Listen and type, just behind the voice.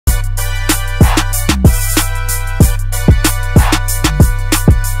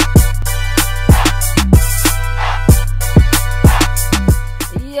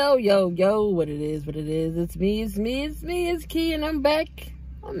Yo, what it is. It's me, Key, and I'm back.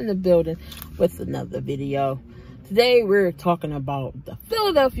 I'm in the building with another video. Today, we're talking about the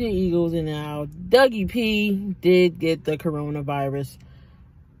Philadelphia Eagles and how Dougie P did get the coronavirus,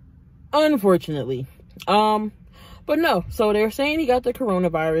 unfortunately. But no, so they're saying he got the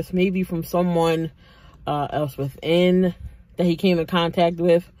coronavirus, maybe from someone else within that he came in contact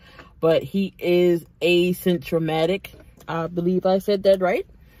with, but he is asymptomatic. I believe I said that right.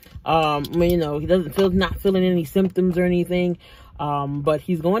 You know, he doesn't not feeling any symptoms or anything, but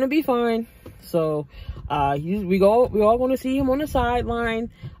he's going to be fine. So we all going to see him on the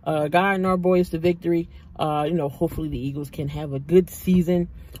sideline, guiding our boys to victory. You know, hopefully the Eagles can have a good season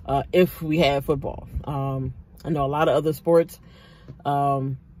if we have football. I know a lot of other sports,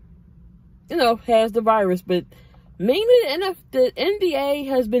 you know, has the virus, but mainly the NBA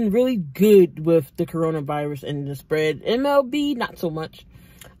has been really good with the coronavirus and the spread. MLB, not so much.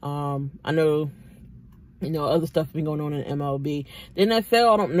 I know, you know, other stuff been going on in MLB. The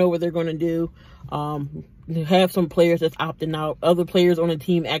NFL, I don't know what they're going to do. They have some players that's opting out. Other players on the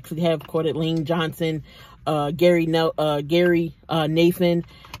team actually have caught it. Lane Johnson, Gary Nathan,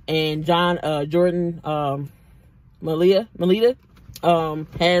 and Jordan Melita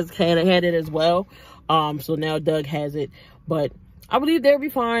has had it as well. So now Doug has it, but I believe they'll be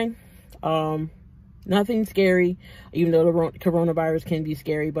fine. Nothing scary, even though the coronavirus can be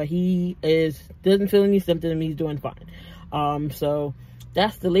scary, but he doesn't feel any symptoms. He's doing fine. So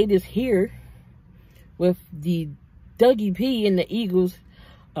that's the latest here with the Dougie P and the Eagles.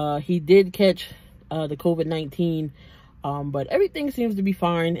 He did catch the COVID-19, but everything seems to be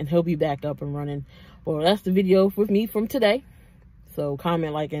fine, and he'll be back up and running. Well, that's the video with me from today. So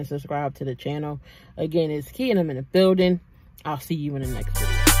comment, like, and subscribe to the channel. Again, it's Key, and I'm in the building. I'll see you in the next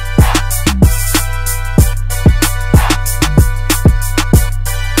video.